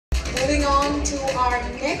on to our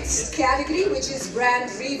next category, which is brand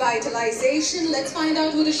revitalization. Let's find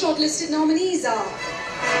out who the shortlisted nominees are.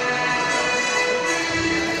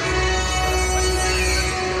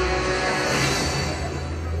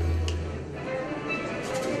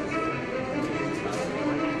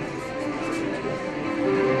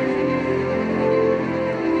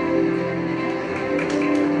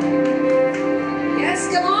 Yes,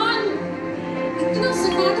 come on! इतना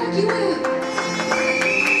सन्नाटा क्यों है?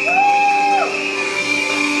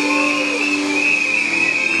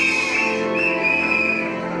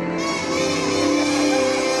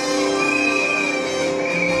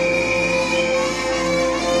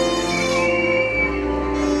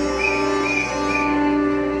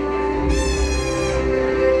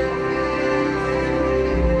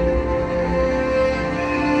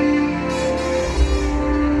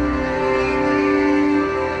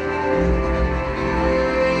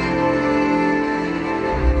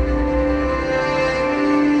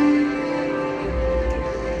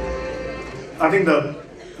 I think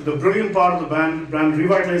the brilliant part of the brand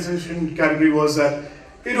revitalization category was that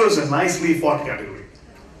it was a nicely fought category.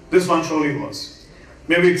 This one surely was.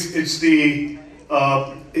 Maybe it's the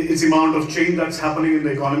amount of change that's happening in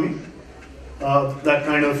the economy that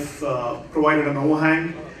kind of provided an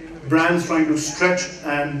overhang. Brands trying to stretch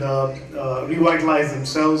and revitalize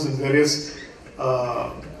themselves in various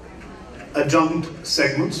adjunct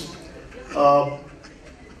segments.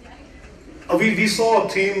 We saw a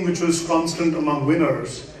theme which was constant among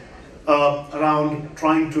winners around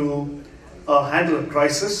trying to handle a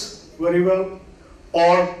crisis very well,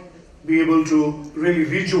 or be able to really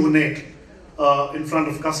rejuvenate in front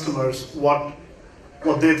of customers what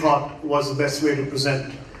they thought was the best way to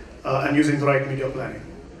present and using the right media planning.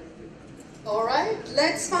 All right,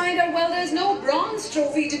 let's find out. Well, there's no bronze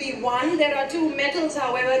trophy to be won. There are 2 medals,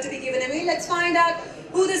 however, to be given away. Let's find out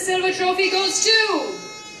who the silver trophy goes to.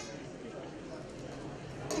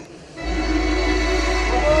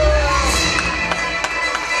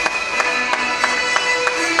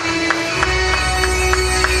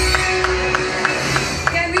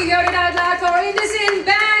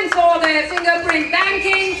 Fingerprint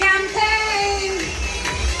banking campaign.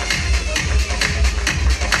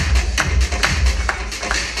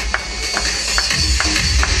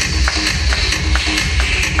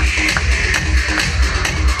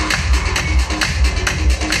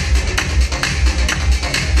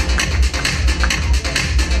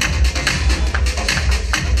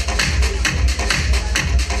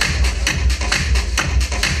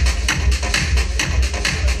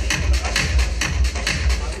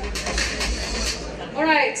 All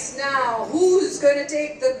right, now who's going to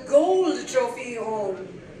take the gold trophy home?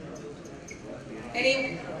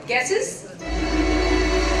 Any guesses?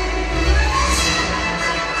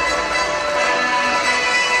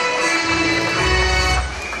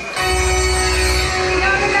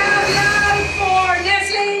 Loud for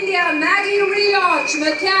Nestle India, Maggie relaunch,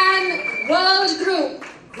 McCann World Group.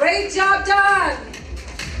 Great job done.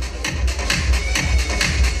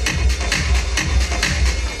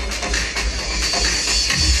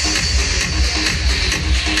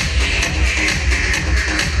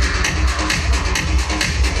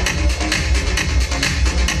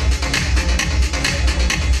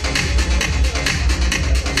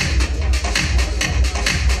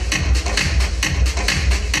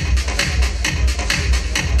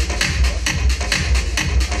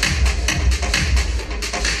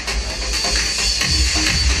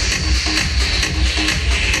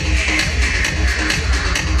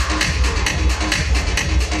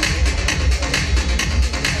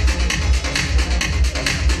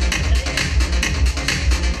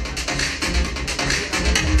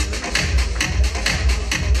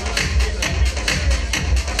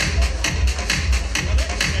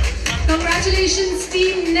 Congratulations,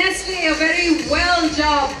 Team Nestle, a very well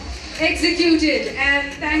job executed,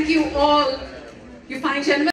 and thank you all, you fine gentlemen.